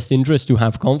nobody's best interest to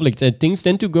have conflicts. Things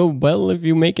tend to go well if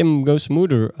you make them go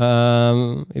smoother,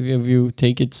 if you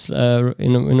take it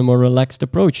in a more relaxed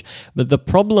approach. But the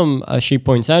problem, she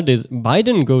points out, is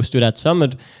Biden goes to that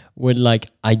summit with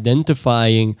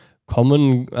identifying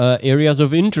common areas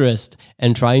of interest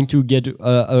and trying to get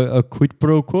a quid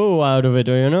pro quo out of it.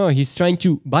 Or,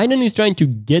 Biden is trying to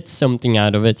get something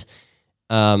out of it.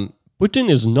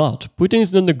 Putin is not. Putin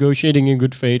is not negotiating in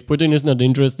good faith. Putin is not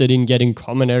interested in getting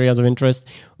common areas of interest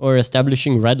or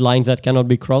establishing red lines that cannot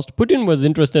be crossed. Putin was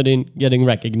interested in getting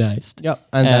recognized. Yeah,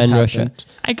 and that Russia. happened.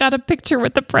 I got a picture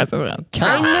with the president.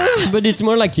 Kind of, but it's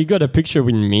more like he got a picture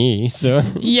with me. So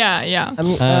Yeah. I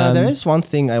mean, there is one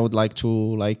thing I would like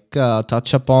to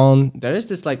touch upon. There is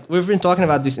this we've been talking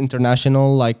about these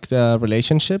international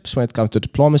relationships when it comes to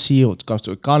diplomacy, when it comes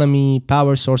to economy,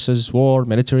 power sources, war,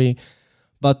 military.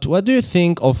 But what do you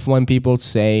think of when people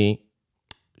say,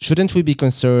 shouldn't we be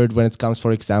concerned when it comes,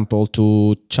 for example,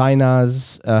 to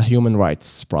China's human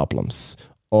rights problems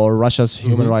or Russia's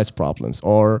human rights problems?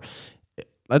 Or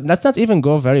let's not even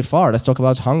go very far. Let's talk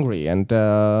about Hungary and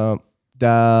the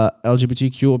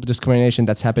LGBTQ discrimination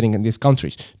that's happening in these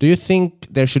countries. Do you think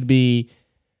there should be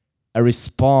a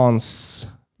response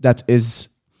that is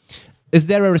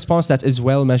there a response that is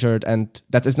well measured and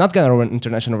that is not going to ruin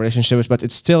international relationships, but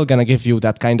it's still going to give you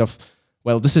that kind of,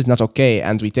 well, this is not okay,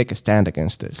 and we take a stand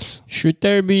against this? should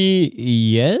there be?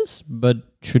 Yes, but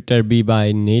should there be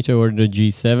by NATO or the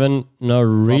G7? Not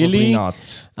really. Probably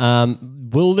not.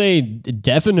 Will they?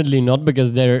 Definitely not,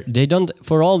 because they don't,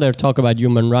 for all their talk about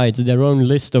human rights, their own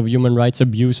list of human rights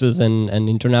abuses and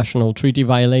international treaty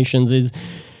violations is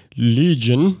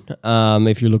legion.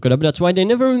 If you look it up, that's why they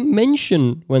never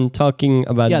mention when talking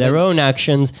about their own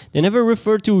actions. They never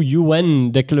refer to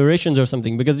UN declarations or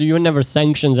something, because the UN never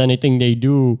sanctions anything they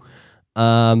do.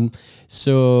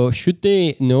 So should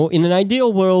they? No. In an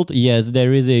ideal world, yes,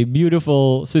 there is a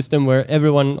beautiful system where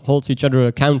everyone holds each other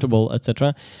accountable,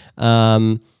 etc.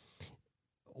 They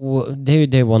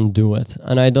won't do it,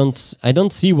 and I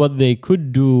don't see what they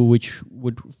could do which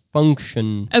would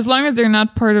function. As long as they're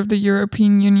not part of the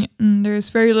European Union, there's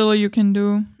very little you can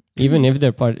do. Even if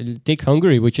they're part, take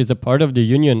Hungary, which is a part of the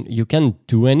union, you can't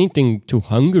do anything to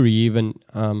Hungary even.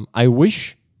 I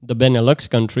wish the Benelux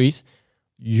countries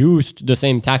used the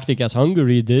same tactic as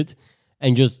Hungary did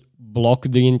and just block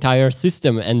the entire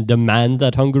system and demand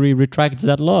that Hungary retracts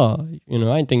that law.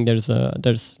 I think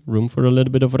there's room for a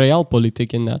little bit of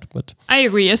realpolitik in that. But I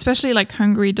agree, especially like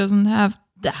Hungary doesn't have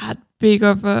that big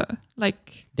of a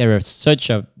like. They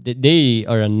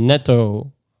are a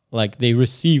netto. Like they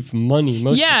receive money.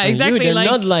 Yeah, exactly. They're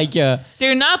not like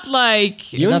they're not like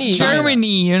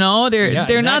Germany.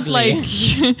 They're not like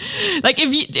like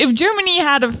if Germany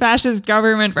had a fascist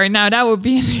government right now, that would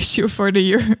be an issue for the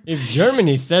Euro. If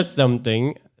Germany says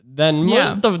something, then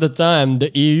most of the time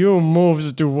the EU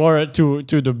moves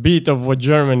to the beat of what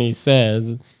Germany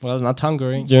says. Well, not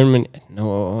Hungary. Germany,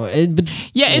 no.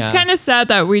 It's kind of sad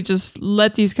that we just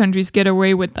let these countries get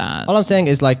away with that. All I'm saying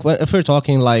is like if we're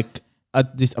talking like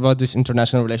about these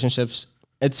international relationships,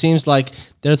 it seems like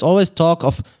there's always talk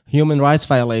of human rights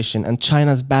violation and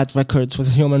China's bad records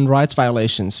with human rights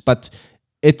violations, but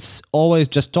it's always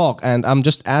just talk. And I'm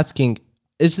just asking,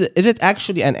 is it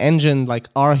actually an engine, like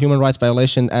are human rights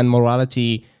violation and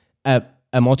morality a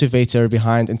motivator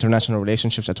behind international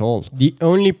relationships at all? The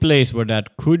only place where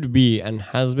that could be and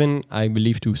has been, I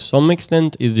believe to some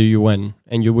extent, is the UN.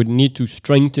 And you would need to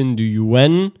strengthen the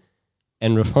UN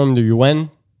and reform the UN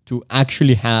to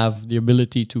actually have the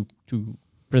ability to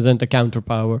present a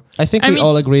counterpower. I think we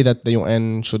all agree that the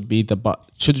UN should be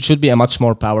should be a much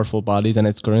more powerful body than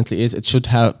it currently is. It should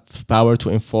have power to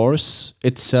enforce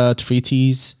its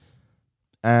treaties,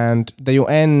 and the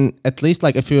UN, at least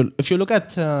like if you look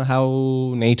at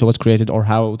how NATO was created or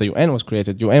how the UN was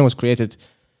created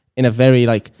in a very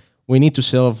like we need to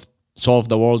solve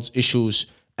the world's issues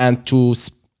and to.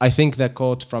 I think the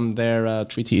quote from their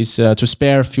treaty is to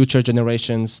spare future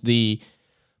generations the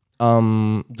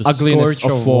ugliness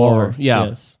of war. Yeah.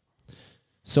 Yes.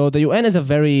 So the UN is a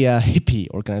very hippie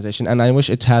organization, and I wish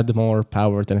it had more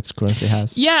power than it currently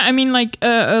has. Yeah, I mean, like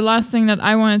a last thing that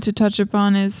I wanted to touch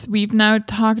upon is we've now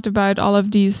talked about all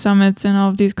of these summits and all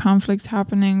of these conflicts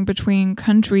happening between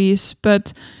countries,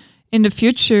 but in the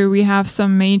future we have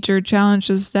some major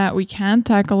challenges that we can't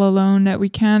tackle alone, that we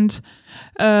can't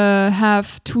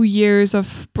have 2 years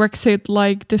of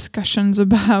Brexit-like discussions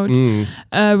about.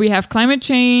 We have climate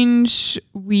change.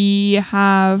 We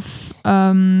have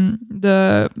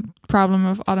the problem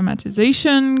of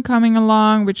automatization coming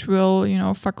along, which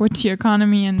will, fuck with the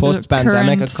economy and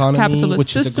post-pandemic the current economy, capitalist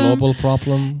which system. is a global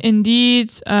problem.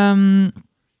 Indeed.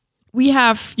 We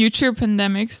have future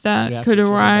pandemics that could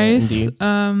arise.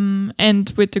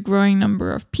 And with the growing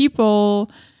number of people,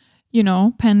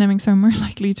 pandemics are more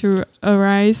likely to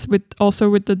arise with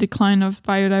the decline of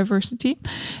biodiversity,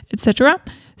 etc.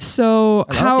 So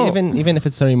even if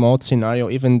it's a remote scenario,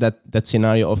 even that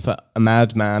scenario of a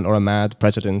madman or a mad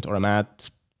president or a mad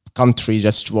country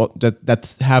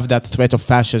that have that threat of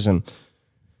fascism,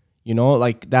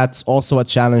 like that's also a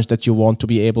challenge that you want to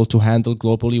be able to handle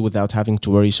globally without having to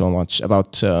worry so much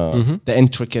about the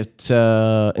intricate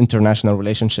international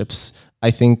relationships.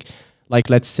 I think, like,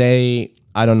 let's say,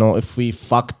 I don't know, if we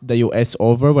fucked the US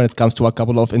over when it comes to a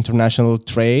couple of international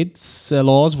trades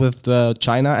laws with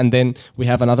China, and then we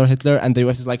have another Hitler and the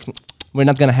US is like, we're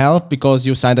not going to help because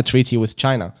you signed a treaty with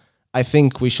China. I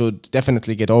think we should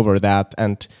definitely get over that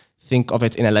and think of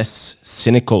it in a less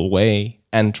cynical way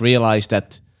and realize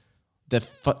that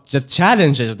the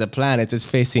challenges the planet is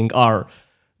facing are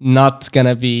not going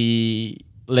to be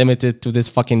limited to this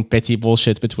fucking petty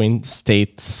bullshit between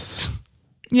states.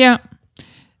 Yeah.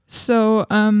 So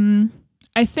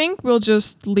I think we'll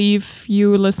just leave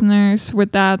you listeners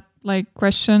with that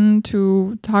question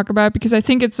to talk about, because I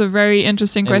think it's a very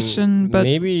interesting question. But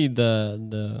maybe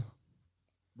the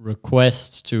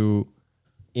request to,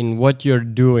 in what you're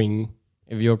doing,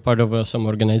 if you're part of some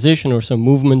organization or some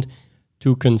movement,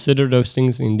 to consider those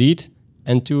things indeed,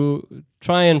 and to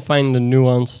try and find the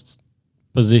nuanced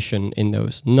position in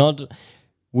those. Not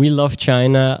we love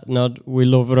China, not we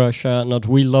love Russia, not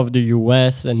we love the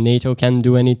US and NATO can't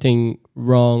do anything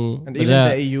wrong. And even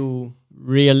the EU.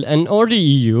 Or the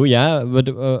EU, yeah, but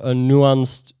a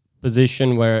nuanced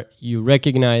position where you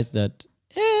recognize that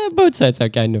both sides are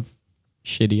kind of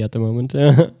shitty at the moment.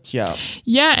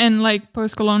 Yeah, and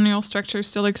post-colonial structures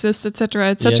still exist, etc.,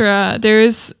 etc. Yes. There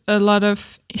is a lot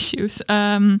of issues.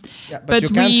 But you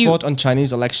can't vote on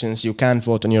Chinese elections. You can't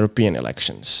vote on European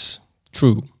elections.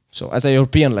 True. So as a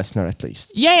European listener, at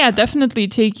least. Yeah, definitely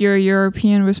take your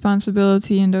European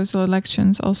responsibility in those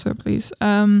elections also, please.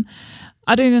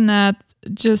 Other than that,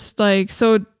 just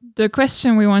so the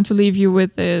question we want to leave you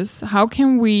with is, how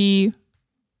can we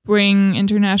bring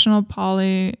international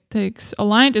politics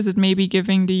aligned? Is it maybe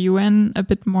giving the UN a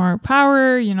bit more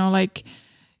power? You know, like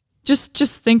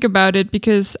just think about it,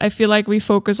 because I feel like we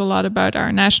focus a lot about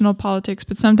our national politics,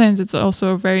 but sometimes it's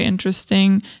also very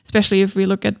interesting, especially if we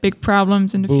look at big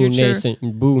problems in the future,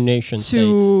 nation to states.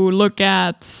 look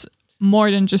at more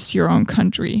than just your own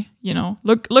country. You know,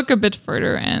 look a bit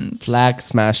further and Flag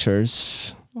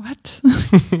smashers. what?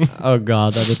 Oh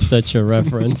God, that is such a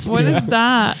reference. What is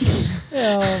that?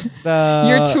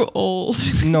 You're too old.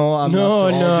 No, I'm No,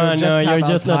 not too no, old. no, have you're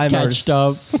just not Alzheimer's. catched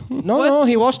up. No,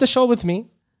 he watched the show with me.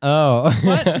 Oh.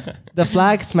 What? The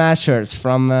Flag Smashers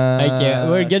from Okay,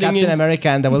 we're getting Captain in- America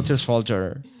and the Winter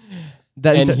Soldier.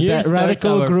 The, And the here starts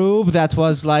radical our- group that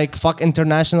was like fuck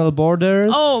international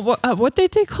borders. Oh, what they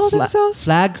call themselves?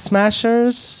 Flag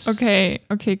Smashers. Okay,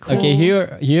 cool. Okay,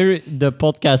 here the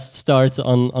podcast starts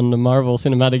on the Marvel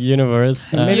Cinematic Universe.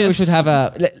 Maybe we Yes. should have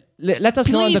a. Let us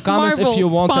know in the Please, comments if Marvel, you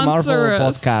want a Marvel sponsor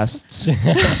us.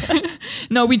 podcast.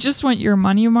 No, we just want your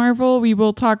money, Marvel. We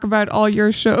will talk about all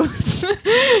your shows.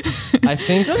 I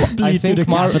think Bleed to the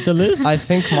capitalists. I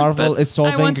think Marvel is I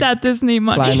want solving that Disney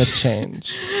money. climate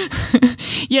change.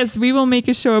 Yes, we will make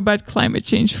a show about climate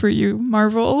change for you,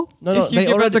 Marvel. No, if you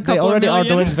give us a they couple already are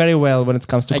million. doing very well when it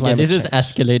comes to Okay, climate this is change.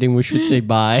 escalating. We should say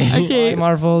bye. Okay, Bye,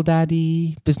 Marvel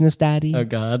daddy, business daddy. Oh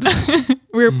God.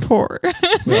 we're poor.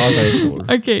 We're all very cool.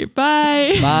 Okay,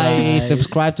 bye. Bye. Bye.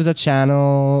 Subscribe to the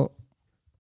channel.